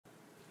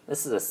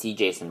This is a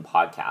CJASON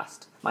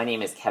podcast. My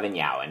name is Kevin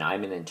Yao, and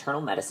I'm an internal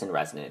medicine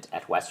resident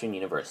at Western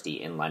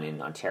University in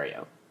London,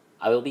 Ontario.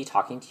 I will be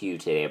talking to you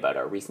today about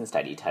a recent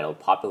study titled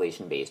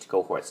Population-Based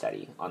Cohort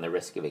Study on the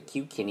Risk of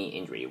Acute Kidney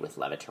Injury with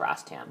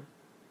Levetiracetam.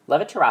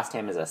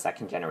 Levetiracetam is a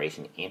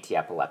second-generation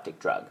anti-epileptic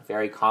drug,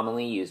 very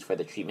commonly used for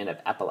the treatment of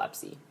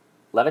epilepsy.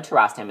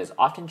 Levetiracetam is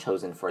often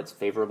chosen for its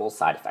favorable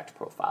side effect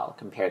profile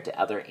compared to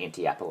other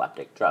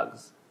anti-epileptic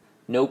drugs.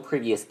 No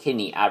previous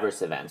kidney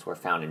adverse events were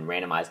found in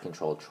randomized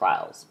controlled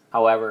trials.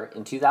 However,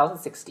 in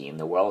 2016,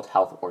 the World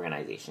Health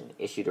Organization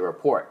issued a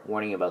report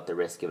warning about the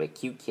risk of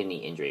acute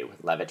kidney injury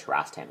with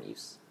levetiracetam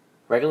use.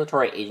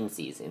 Regulatory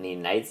agencies in the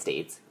United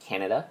States,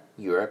 Canada,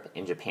 Europe,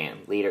 and Japan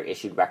later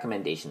issued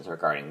recommendations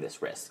regarding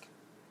this risk.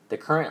 The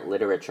current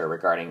literature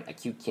regarding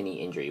acute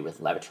kidney injury with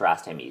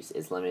levetiracetam use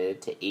is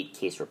limited to 8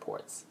 case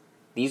reports.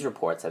 These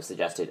reports have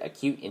suggested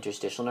acute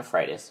interstitial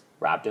nephritis,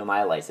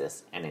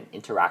 rhabdomyolysis, and an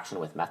interaction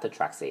with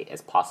methotrexate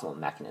as possible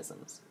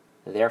mechanisms.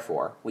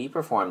 Therefore, we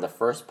performed the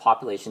first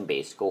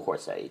population-based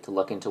cohort study to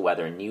look into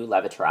whether new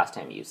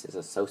levetiracetam use is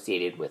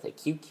associated with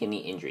acute kidney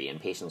injury in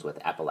patients with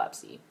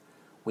epilepsy.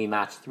 We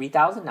matched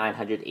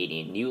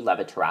 3,980 new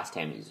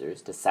levetiracetam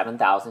users to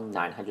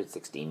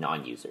 7,960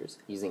 non-users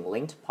using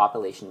linked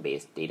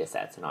population-based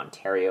datasets in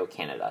Ontario,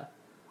 Canada.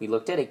 We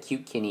looked at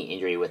acute kidney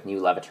injury with new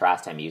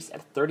levetiracetam use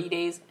at 30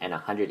 days and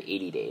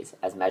 180 days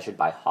as measured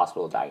by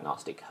hospital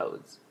diagnostic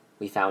codes.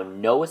 We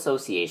found no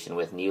association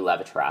with new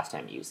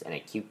levetiracetam use and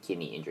acute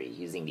kidney injury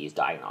using these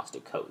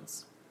diagnostic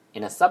codes.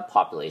 In a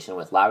subpopulation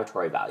with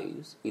laboratory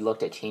values, we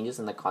looked at changes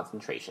in the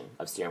concentration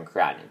of serum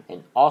creatinine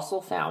and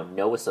also found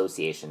no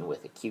association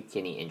with acute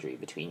kidney injury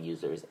between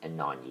users and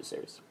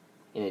non-users.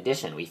 In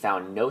addition, we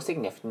found no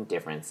significant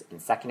difference in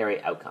secondary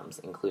outcomes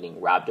including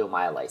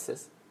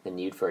rhabdomyolysis, the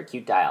need for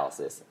acute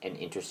dialysis, and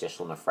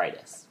interstitial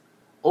nephritis.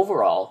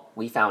 Overall,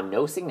 we found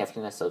no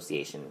significant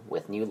association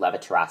with new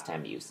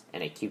levetiracetam use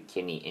and acute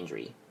kidney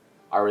injury.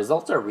 Our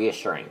results are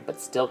reassuring,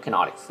 but still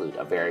cannot exclude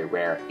a very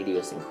rare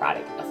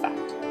idiosyncratic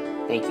effect.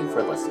 Thank you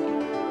for listening.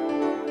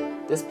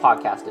 This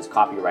podcast is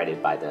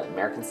copyrighted by the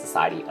American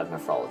Society of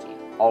Nephrology,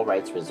 all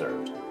rights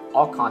reserved.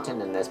 All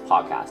content in this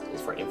podcast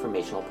is for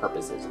informational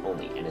purposes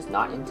only and is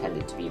not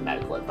intended to be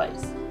medical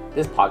advice.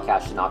 This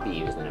podcast should not be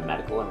used in a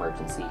medical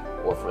emergency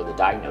or for the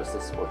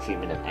diagnosis or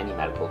treatment of any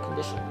medical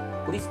condition.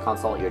 Please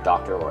consult your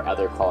doctor or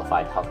other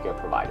qualified healthcare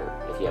provider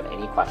if you have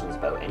any questions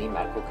about any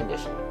medical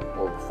condition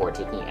or before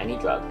taking any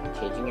drug,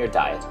 changing your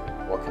diet,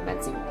 or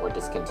commencing or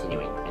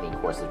discontinuing any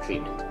course of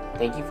treatment.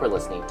 Thank you for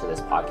listening to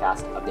this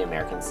podcast of the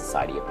American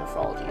Society of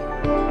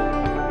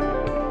Nephrology.